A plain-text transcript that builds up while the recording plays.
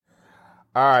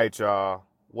All right, y'all.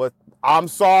 What? I'm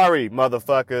sorry,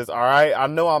 motherfuckers. All right. I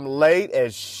know I'm late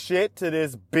as shit to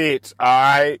this bitch. All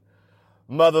right.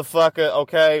 Motherfucker.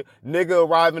 Okay. Nigga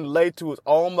arriving late to his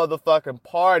own motherfucking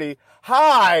party.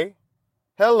 Hi.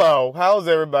 Hello. How's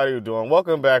everybody doing?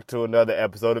 Welcome back to another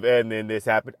episode of And Then This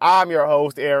Happened. I'm your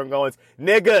host, Aaron Goins.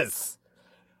 Niggas.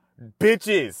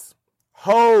 Bitches.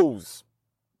 Hoes.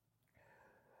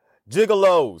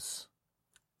 Gigolos.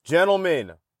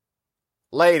 Gentlemen.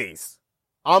 Ladies.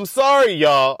 I'm sorry,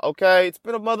 y'all, okay? It's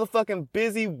been a motherfucking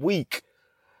busy week.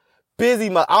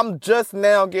 I'm just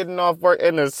now getting off work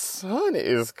and the sun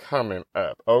is coming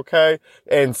up, okay?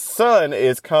 And sun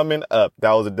is coming up.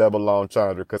 That was a double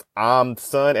entendre because I'm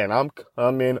sun and I'm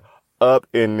coming up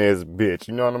in this bitch.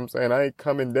 You know what I'm saying? I ain't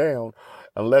coming down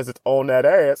unless it's on that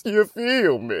ass. You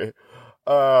feel me?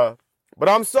 But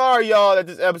I'm sorry, y'all, that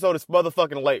this episode is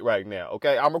motherfucking late right now,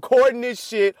 okay? I'm recording this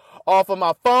shit off of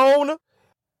my phone.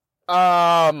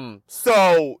 Sorry for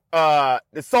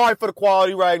the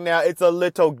quality right now. It's a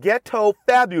little ghetto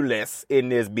fabulous in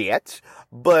this bitch,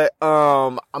 but,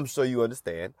 I'm sure you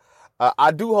understand.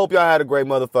 I do hope y'all had a great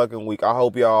motherfucking week. I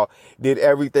hope y'all did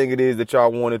everything it is that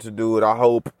y'all wanted to do. And I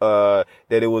hope, that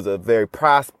it was a very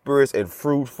prosperous and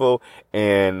fruitful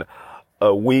and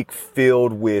a week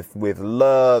filled with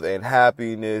love and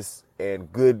happiness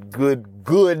and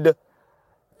good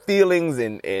feelings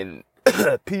and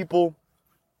people.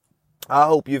 I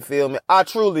hope you feel me. I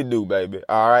truly do, baby.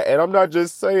 All right. And I'm not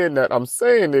just saying that. I'm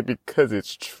saying it because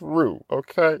it's true.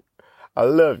 Okay. I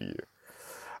love you.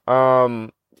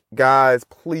 Guys,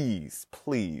 please.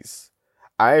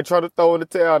 I ain't trying to throw in the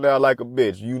towel now like a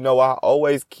bitch. You know, I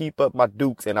always keep up my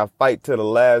dukes and I fight to the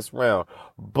last round.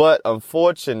 But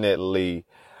unfortunately,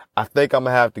 I think I'm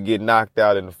going to have to get knocked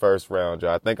out in the first round,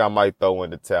 y'all. I think I might throw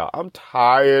in the towel. I'm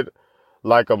tired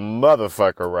like a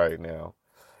motherfucker right now.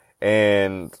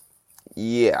 And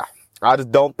yeah, I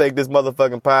just don't think this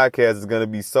motherfucking podcast is going to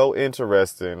be so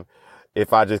interesting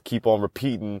if I just keep on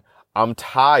repeating, I'm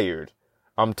tired.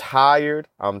 You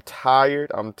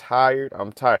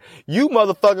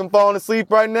motherfucking falling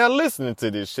asleep right now listening to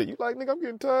this shit. You like, nigga, I'm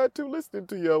getting tired too listening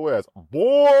to your ass.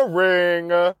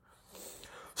 Boring.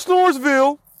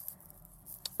 Snoresville.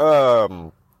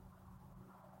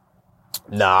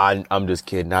 Nah, I'm just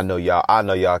kidding. I know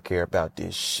y'all care about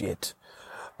this shit.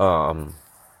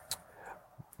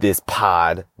 This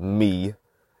pod, me.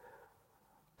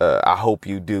 I hope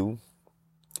you do.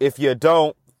 If you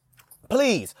don't,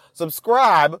 please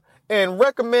subscribe and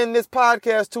recommend this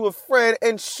podcast to a friend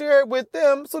and share it with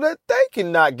them so that they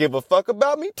can not give a fuck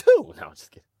about me too. No, I'm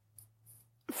just kidding.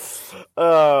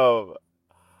 All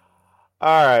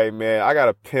right, man. I got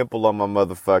a pimple on my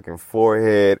motherfucking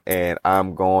forehead and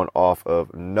I'm going off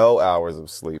of no hours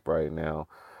of sleep right now.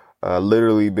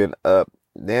 Literally been up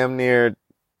damn near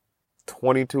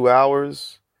 22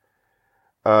 hours.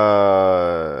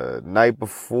 Night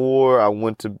before I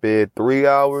went to bed 3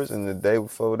 hours and the day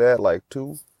before that like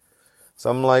 2,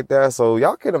 something like that. So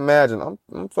y'all can imagine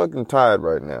I'm fucking tired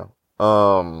right now.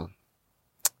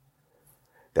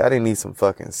 Daddy needs some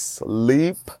fucking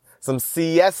sleep, some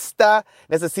siesta.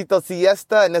 Necesito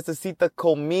siesta, necesito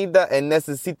comida, and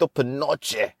necesito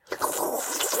panoche.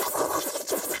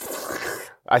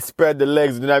 I spread the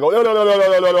legs and then I go,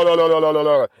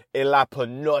 no, en la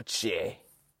panoche.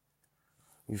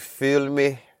 You feel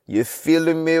me? You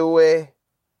feeling me, way?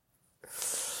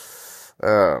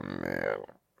 Oh, man.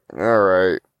 All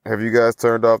right. Have you guys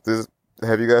turned off this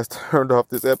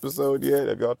episode yet?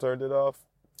 Have y'all turned it off?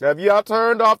 Have y'all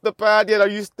turned off the pod yet? Are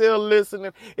you still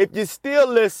listening? If you're still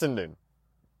listening,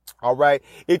 all right,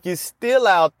 if you're still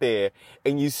out there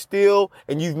and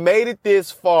you've made it this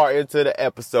far into the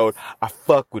episode, I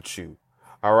fuck with you.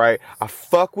 All right. I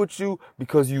fuck with you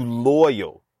because you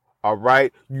loyal. All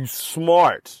right. You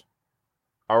smart.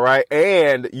 All right.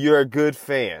 And you're a good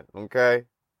fan. Okay.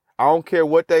 I don't care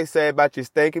what they say about your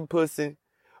stinking pussy.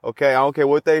 Okay. I don't care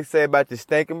what they say about your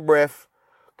stinking breath.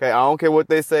 Okay. I don't care what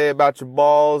they say about your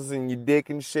balls and your dick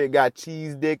and shit. Got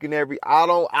cheese dick and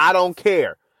I don't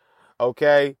care.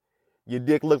 Okay. Your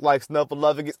dick look like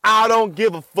Snuffleupagus. I don't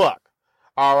give a fuck.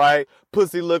 All right.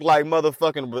 Pussy look like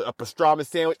motherfucking a pastrami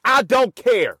sandwich. I don't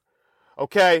care.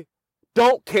 Okay.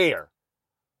 Don't care.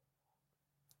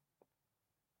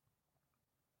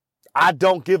 I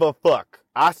don't give a fuck.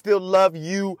 I still love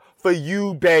you for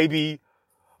you, baby.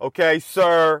 Okay,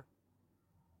 sir.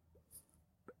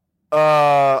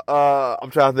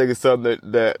 I'm trying to think of something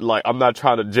that like, I'm not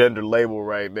trying to gender label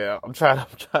right now. I'm trying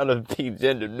to be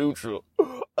gender neutral.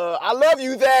 I love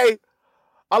you, they.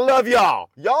 I love y'all.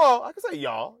 Y'all, I can say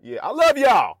y'all. Yeah, I love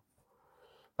y'all.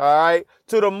 All right.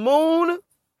 To the moon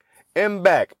and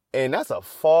back. And that's a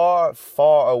far,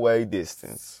 far away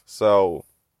distance. So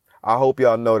I hope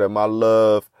y'all know that my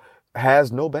love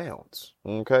has no bounds.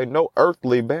 Okay? No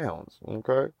earthly bounds.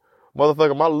 Okay?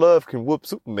 Motherfucker, my love can whoop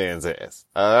Superman's ass.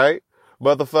 Alright?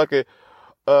 Motherfucker,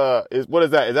 what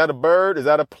is that? Is that a bird? Is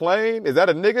that a plane? Is that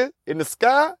a nigga in the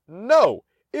sky? No.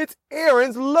 It's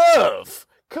Aaron's love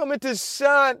coming to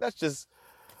shine. That's just,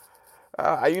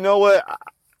 you know what?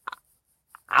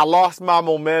 I lost my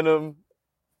momentum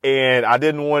and I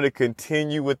didn't want to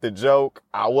continue with the joke.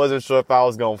 I wasn't sure if I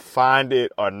was going to find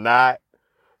it or not.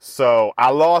 So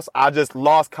I just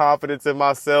lost confidence in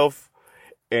myself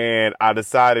and I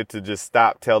decided to just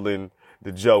stop telling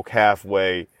the joke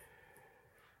halfway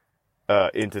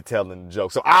into telling the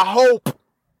joke. So I hope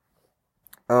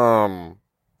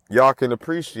y'all can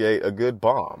appreciate a good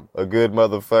bomb, a good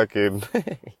motherfucking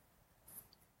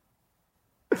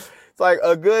it's like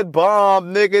a good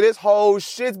bomb, nigga. This whole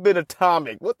shit's been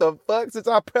atomic. What the fuck? Since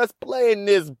I pressed play in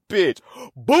this bitch.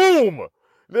 Boom!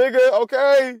 Nigga,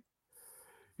 okay?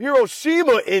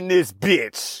 Hiroshima in this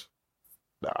bitch.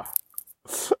 Nah.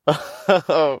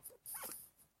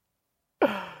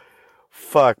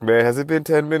 Fuck, man. Has it been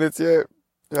 10 minutes yet?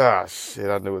 Ah, shit.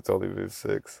 I knew it's only been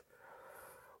 6.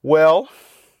 Well,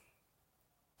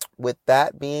 with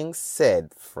that being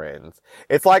said, friends,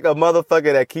 it's like a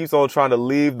motherfucker that keeps on trying to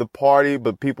leave the party,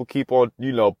 but people keep on,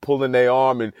 pulling their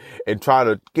arm and trying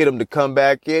to get them to come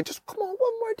back in. Just come on,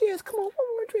 one more dance. Come on,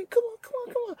 one more drink. Come on, come on,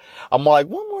 come on. I'm like,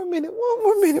 one more minute.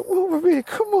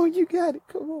 Come on, you got it.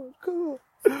 Come on.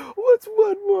 What's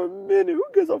one more minute? Who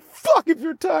gives a fuck if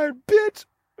you're tired, bitch?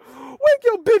 Wake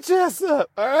your bitch ass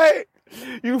up, all right?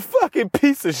 You fucking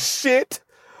piece of shit,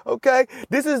 okay?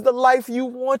 This is the life you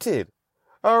wanted,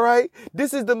 all right?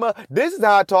 This is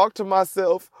how I talk to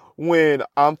myself when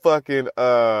I'm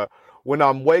when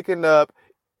I'm waking up,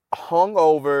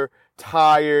 hungover,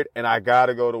 tired, and I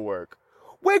gotta go to work.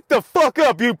 Wake the fuck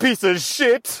up, you piece of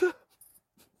shit.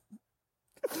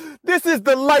 This is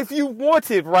the life you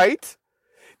wanted, right?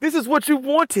 This is what you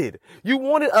wanted. You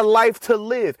wanted a life to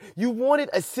live. You wanted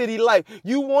a city life.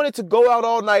 You wanted to go out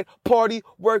all night, party,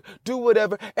 work, do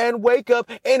whatever, and wake up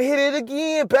and hit it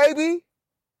again, baby.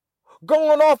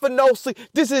 Going off of no sleep.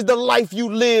 This is the life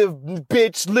you live,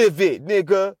 bitch. Live it,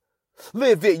 nigga.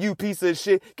 Live it, you piece of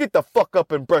shit. Get the fuck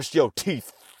up and brush your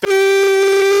teeth.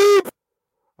 Beep!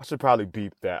 I should probably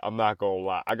beep that. I'm not gonna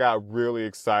lie. I got really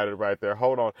excited right there.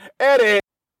 Hold on. Edit!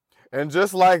 And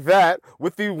just like that,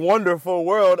 with the wonderful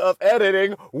world of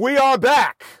editing, we are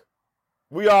back.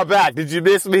 We are back. Did you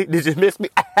miss me?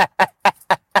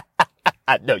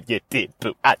 I know you did,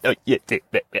 boo. I know you did,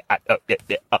 baby. I know you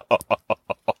did.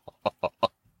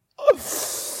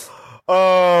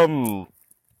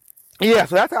 Yeah,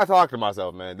 so that's how I talk to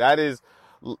myself, man. That is,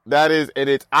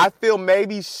 and I feel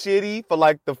maybe shitty for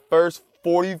like the first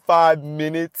 45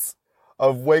 minutes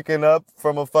of waking up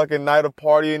from a fucking night of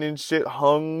partying and shit,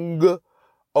 hung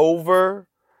over,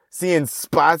 seeing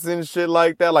spots and shit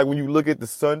like that. Like when you look at the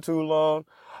sun too long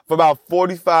for about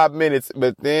 45 minutes,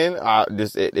 but then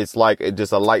it's like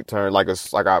just a light turn.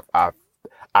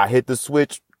 I hit the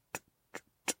switch.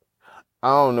 I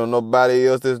don't know nobody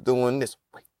else that's doing this.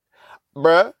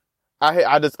 Bruh. I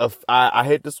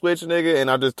hit the switch, nigga, and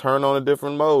I just turn on a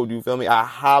different mode. You feel me? I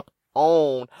hop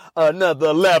on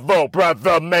another level,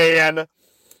 brother man,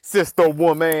 sister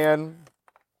woman.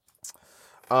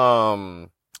 So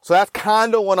that's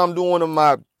kind of what I'm doing in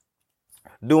my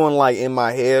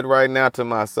head right now to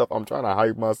myself. I'm trying to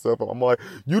hype myself up. I'm like,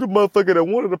 you the motherfucker that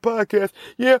wanted a podcast.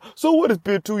 Yeah. So what? It's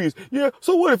been 2 years. Yeah.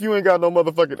 So what if you ain't got no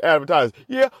motherfucking advertisers?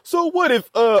 Yeah. So what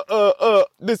if,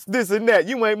 this and that?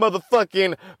 You ain't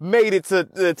motherfucking made it to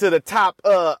the top,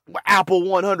 Apple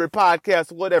 100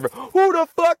 podcast or whatever. Who the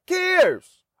fuck cares?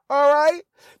 All right.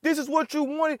 This is what you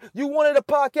wanted. You wanted a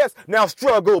podcast. Now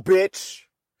struggle, bitch.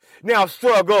 Now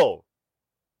struggle.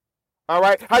 All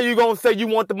right, how you gonna say you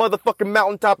want the motherfucking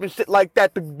mountaintop and shit like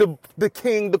that, the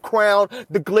king, the crown,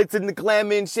 the glitz and the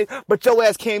glamour and shit, but your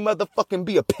ass can't motherfucking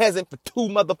be a peasant for 2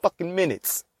 motherfucking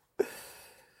minutes.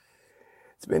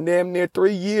 It's been damn near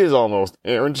 3 years almost,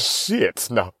 Aaron. Shit,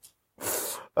 no.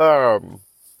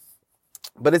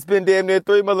 But it's been damn near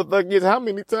 3 motherfucking years. How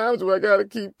many times do I gotta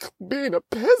keep being a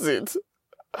peasant?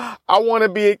 I wanna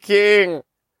be a king.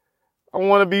 I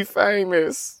wanna be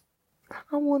famous.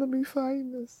 I wanna be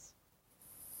famous.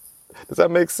 Does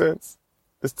that make sense?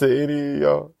 It's to any of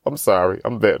y'all. I'm sorry.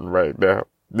 I'm betting right now.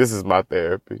 This is my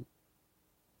therapy.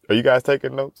 Are you guys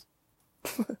taking notes?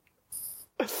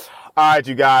 All right,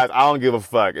 you guys. I don't give a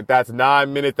fuck. If that's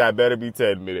 9 minutes, that better be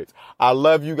 10 minutes. I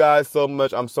love you guys so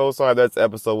much. I'm so sorry that this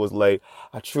episode was late.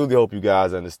 I truly hope you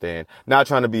guys understand. Not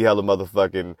trying to be hella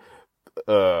motherfucking,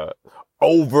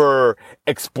 over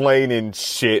explaining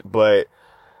shit, but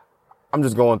I'm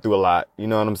just going through a lot. You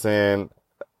know what I'm saying?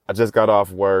 I just got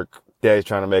off work. Daddy's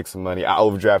trying to make some money. I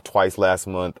overdraft twice last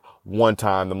month, one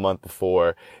time the month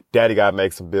before. Daddy got to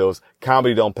make some bills.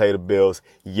 Comedy don't pay the bills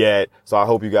yet. So I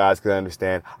hope you guys can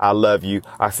understand. I love you.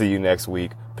 I'll see you next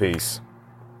week. Peace.